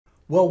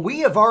Well, we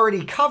have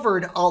already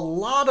covered a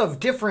lot of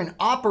different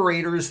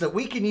operators that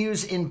we can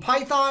use in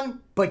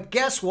Python, but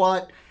guess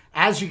what?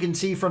 As you can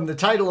see from the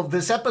title of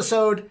this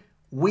episode,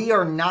 we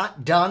are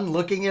not done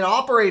looking at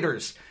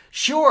operators.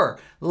 Sure,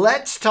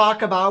 let's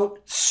talk about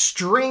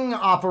string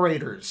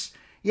operators.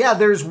 Yeah,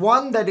 there's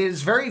one that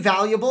is very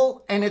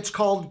valuable, and it's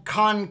called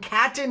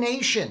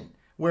concatenation,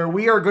 where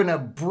we are going to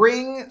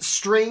bring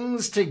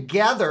strings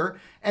together,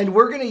 and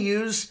we're going to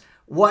use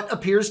what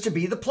appears to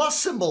be the plus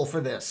symbol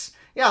for this.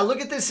 Yeah,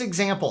 look at this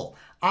example.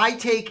 I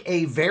take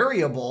a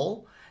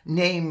variable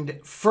named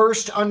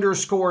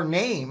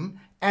first_name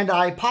and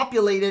I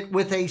populate it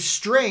with a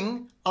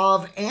string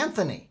of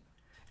Anthony.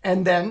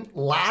 And then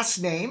last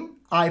name,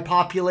 I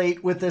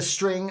populate with a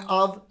string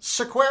of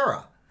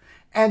Sequeira.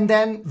 And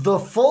then the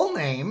full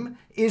name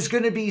is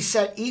going to be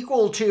set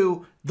equal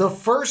to the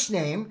first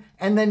name.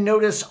 And then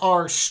notice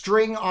our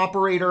string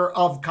operator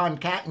of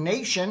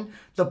concatenation,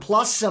 the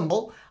plus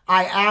symbol.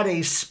 I add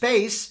a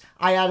space,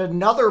 I add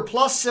another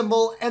plus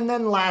symbol, and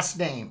then last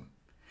name.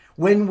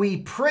 When we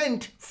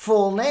print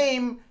full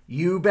name,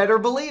 you better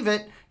believe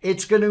it,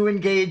 it's going to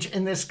engage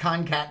in this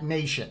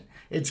concatenation.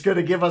 It's going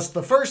to give us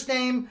the first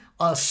name,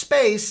 a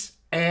space,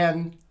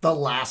 and the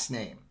last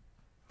name.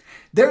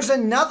 There's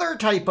another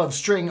type of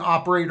string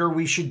operator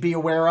we should be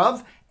aware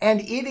of,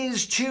 and it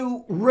is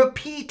to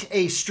repeat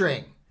a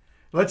string.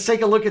 Let's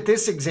take a look at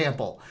this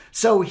example.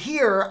 So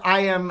here I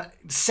am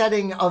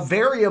setting a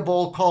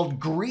variable called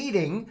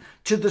greeting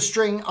to the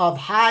string of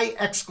hi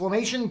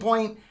exclamation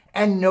point,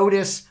 and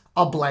notice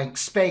a blank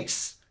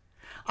space.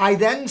 I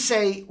then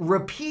say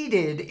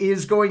repeated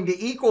is going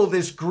to equal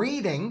this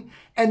greeting,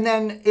 and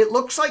then it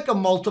looks like a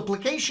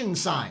multiplication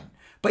sign.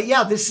 But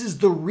yeah, this is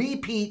the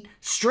repeat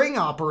string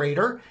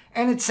operator,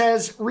 and it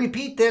says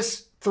repeat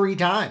this 3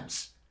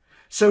 times.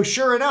 So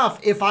sure enough,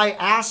 if I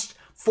asked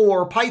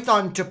for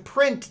Python to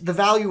print the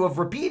value of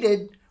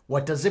repeated,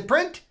 what does it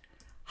print?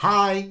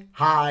 Hi,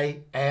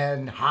 hi,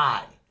 and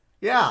hi.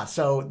 Yeah,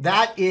 so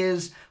that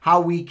is how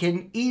we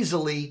can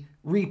easily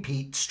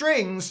repeat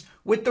strings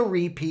with the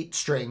repeat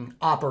string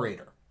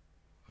operator.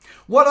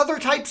 What other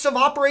types of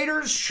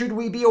operators should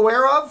we be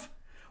aware of?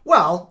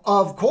 Well,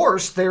 of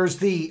course, there's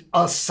the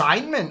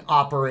assignment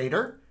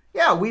operator.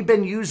 Yeah, we've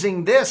been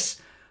using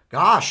this,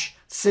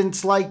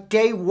 since like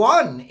day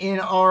 1 in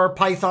our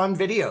Python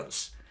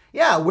videos.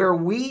 Yeah, where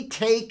we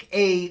take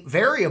a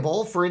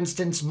variable, for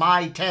instance,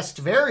 my test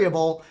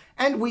variable,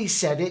 and we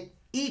set it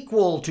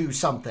equal to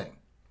something.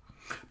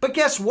 But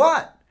guess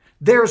what?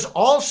 There's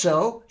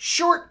also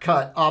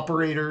shortcut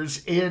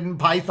operators in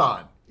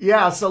Python.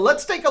 Yeah, so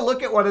let's take a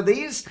look at one of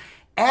these.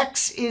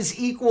 X is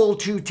equal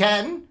to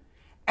 10,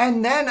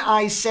 and then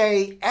I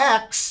say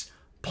X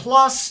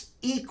plus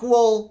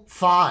equal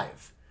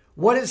 5.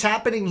 What is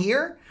happening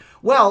here?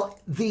 Well,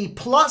 the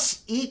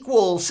plus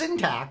equal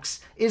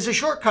syntax is a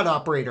shortcut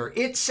operator.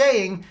 It's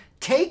saying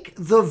take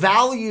the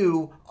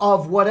value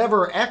of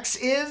whatever X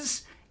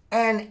is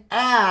and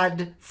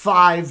add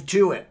 5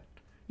 to it.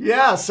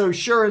 Yeah, so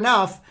sure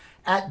enough,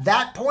 at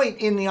that point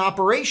in the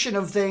operation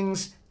of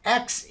things,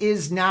 X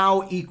is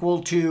now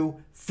equal to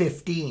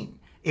 15.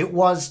 It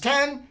was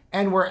 10,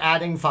 and we're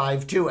adding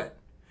 5 to it.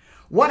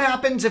 What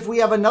happens if we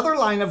have another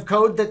line of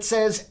code that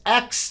says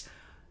X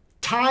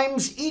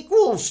times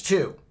equals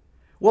 2?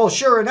 Well,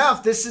 sure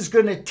enough, this is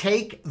going to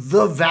take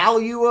the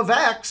value of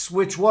X,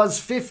 which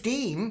was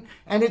 15,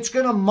 and it's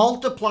going to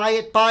multiply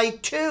it by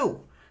 2,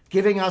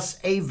 giving us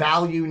a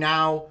value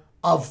now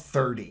of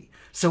 30.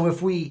 So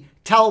if we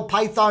tell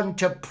Python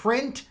to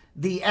print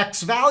the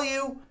X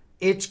value,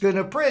 it's going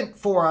to print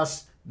for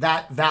us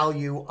that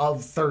value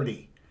of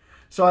 30.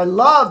 So I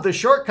love the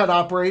shortcut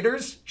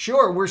operators.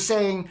 Sure, we're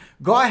saying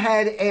go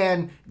ahead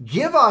and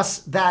give us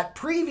that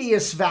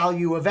previous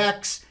value of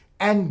X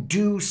and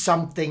do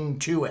something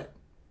to it.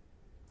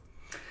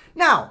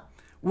 Now,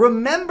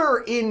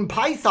 remember in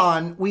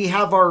Python, we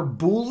have our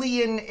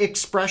Boolean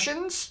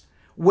expressions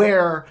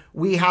where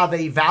we have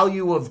a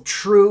value of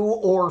true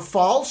or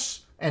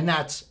false, and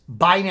that's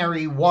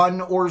binary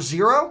 1 or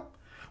 0.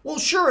 Well,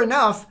 sure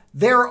enough,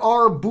 there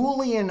are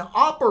Boolean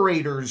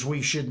operators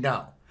we should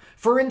know.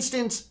 For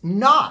instance,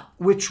 not,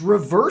 which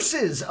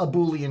reverses a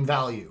Boolean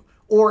value,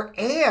 or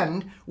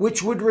and,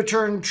 which would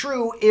return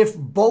true if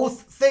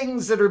both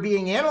things that are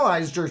being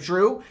analyzed are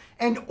true,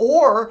 and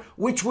or,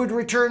 which would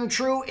return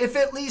true if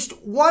at least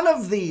one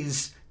of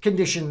these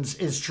conditions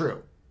is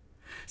true.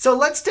 So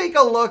let's take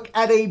a look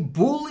at a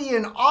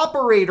Boolean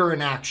operator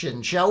in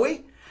action, shall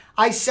we?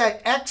 I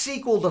set X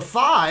equal to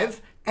 5,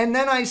 and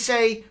then I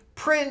say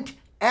print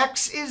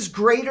X is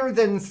greater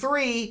than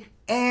 3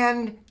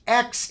 and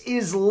X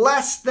is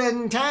less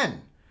than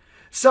 10.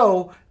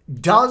 So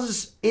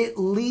does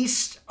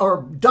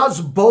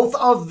both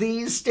of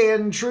these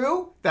stand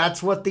true?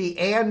 That's what the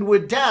and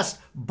would test.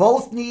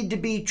 Both need to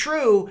be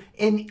true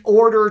in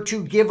order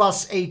to give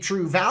us a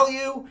true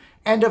value.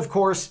 And of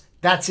course,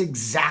 that's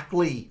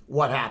exactly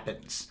what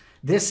happens.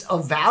 This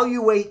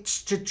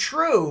evaluates to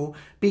true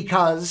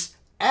because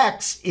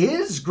X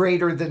is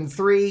greater than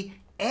 3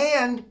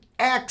 and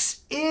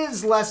X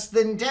is less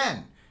than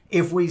 10.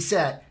 If we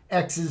set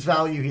x's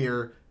value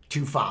here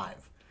to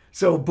 5.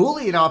 So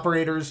Boolean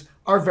operators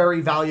are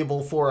very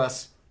valuable for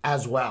us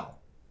as well.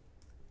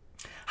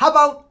 How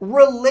about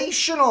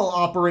relational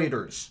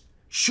operators?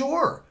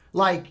 Sure,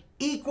 like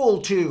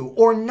equal to,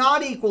 or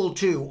not equal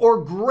to,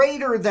 or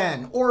greater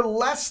than, or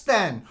less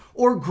than,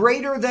 or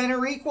greater than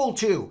or equal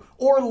to,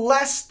 or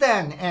less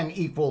than and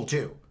equal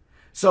to.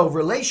 So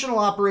relational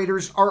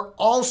operators are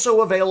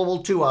also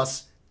available to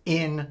us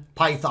in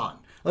Python.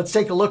 Let's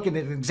take a look at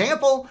an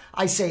example.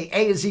 I say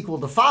A is equal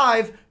to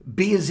 5,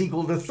 B is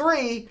equal to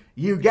 3.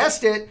 You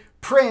guessed it,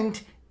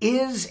 print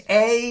is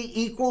A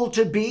equal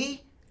to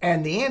B?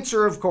 And the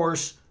answer, of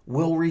course,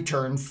 will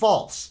return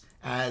false,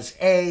 as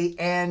A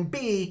and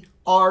B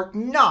are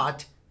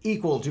not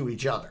equal to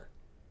each other.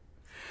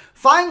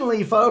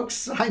 Finally,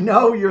 folks, I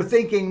know you're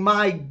thinking,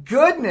 my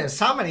goodness,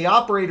 how many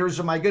operators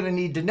am I going to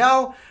need to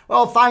know?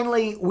 Well,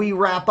 finally, we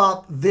wrap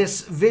up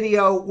this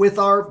video with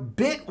our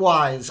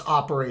Bitwise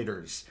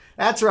operators.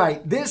 That's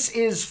right. This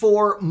is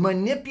for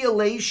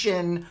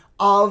manipulation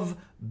of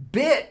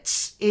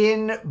bits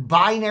in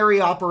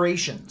binary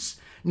operations.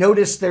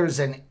 Notice there's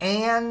an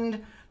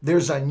AND,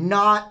 there's a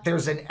NOT,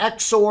 there's an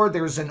XOR,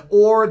 there's an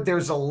OR,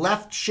 there's a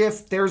left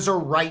shift, there's a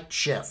right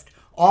shift.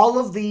 All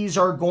of these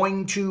are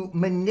going to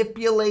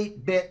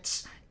manipulate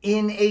bits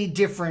in a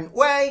different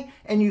way,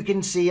 and you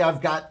can see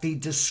I've got the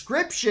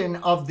description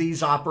of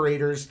these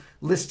operators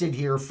listed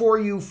here for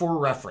you for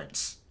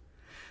reference.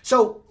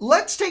 So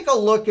let's take a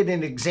look at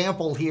an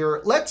example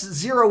here. Let's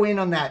zero in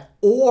on that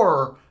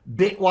OR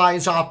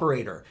bitwise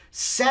operator.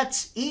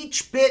 Sets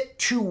each bit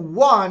to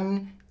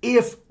 1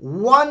 if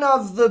one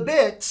of the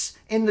bits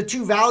in the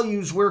two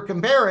values we're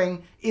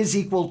comparing is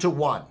equal to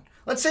 1.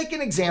 Let's take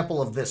an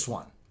example of this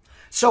one.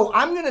 So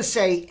I'm going to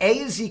say A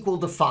is equal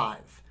to 5.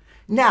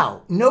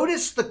 Now,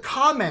 notice the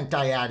comment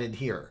I added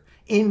here.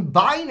 In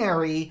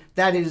binary,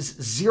 that is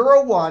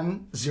 0,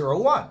 1,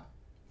 0, 1.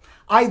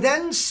 I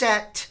then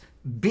set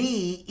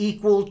B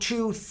equal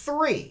to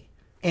 3.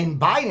 In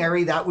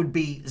binary, that would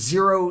be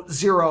 0,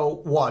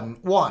 0, 1,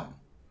 1.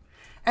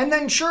 And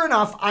then sure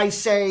enough, I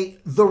say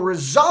the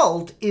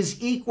result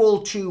is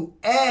equal to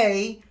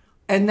A,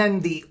 and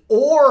then the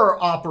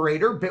OR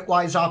operator,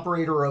 bitwise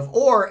operator of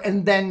OR,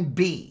 and then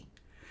B.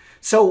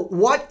 So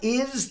what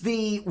is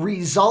the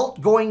result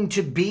going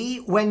to be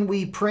when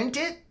we print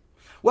it?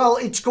 Well,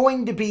 it's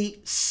going to be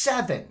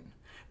 7,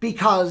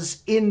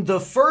 because in the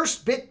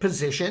first bit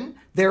position,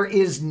 there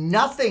is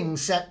nothing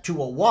set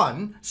to a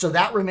 1, so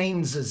that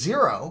remains a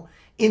 0.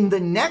 In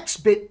the next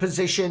bit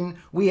position,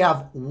 we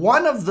have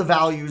one of the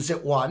values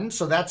at 1,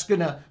 so that's going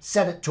to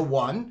set it to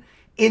 1.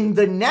 In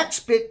the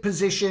next bit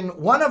position,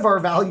 one of our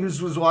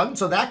values was 1,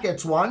 so that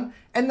gets 1.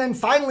 And then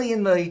finally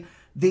in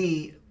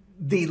the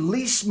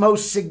least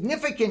most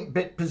significant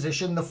bit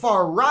position, the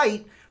far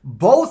right,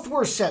 both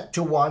were set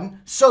to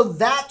 1, so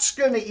that's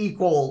going to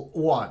equal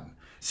 1.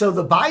 So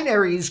the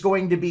binary is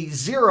going to be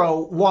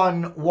 0,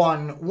 1,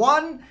 1,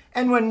 1,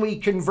 and when we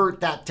convert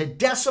that to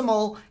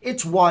decimal,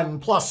 it's 1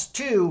 plus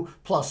 2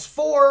 plus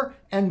 4,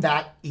 and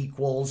that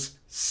equals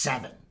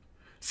 7.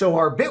 So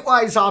our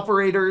bitwise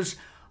operators,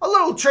 a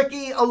little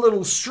tricky, a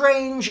little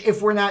strange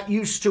if we're not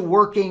used to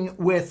working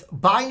with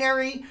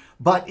binary,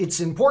 but it's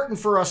important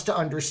for us to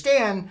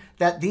understand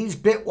that these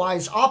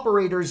bitwise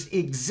operators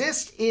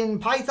exist in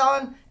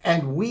Python,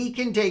 and we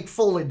can take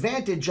full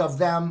advantage of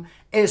them,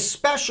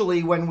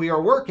 especially when we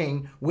are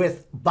working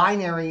with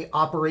binary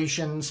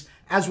operations,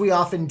 as we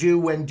often do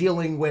when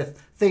dealing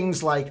with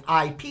things like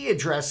IP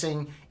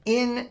addressing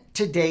in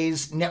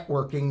today's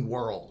networking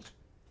world.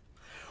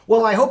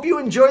 Well, I hope you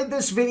enjoyed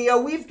this video.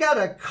 We've got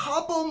a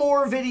couple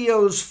more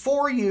videos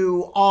for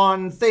you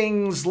on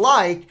things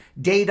like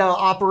data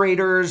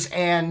operators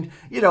and,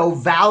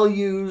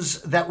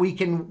 values that we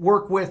can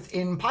work with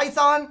in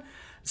Python.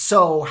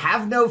 So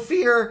have no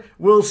fear.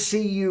 We'll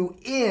see you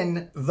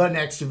in the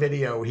next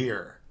video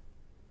here.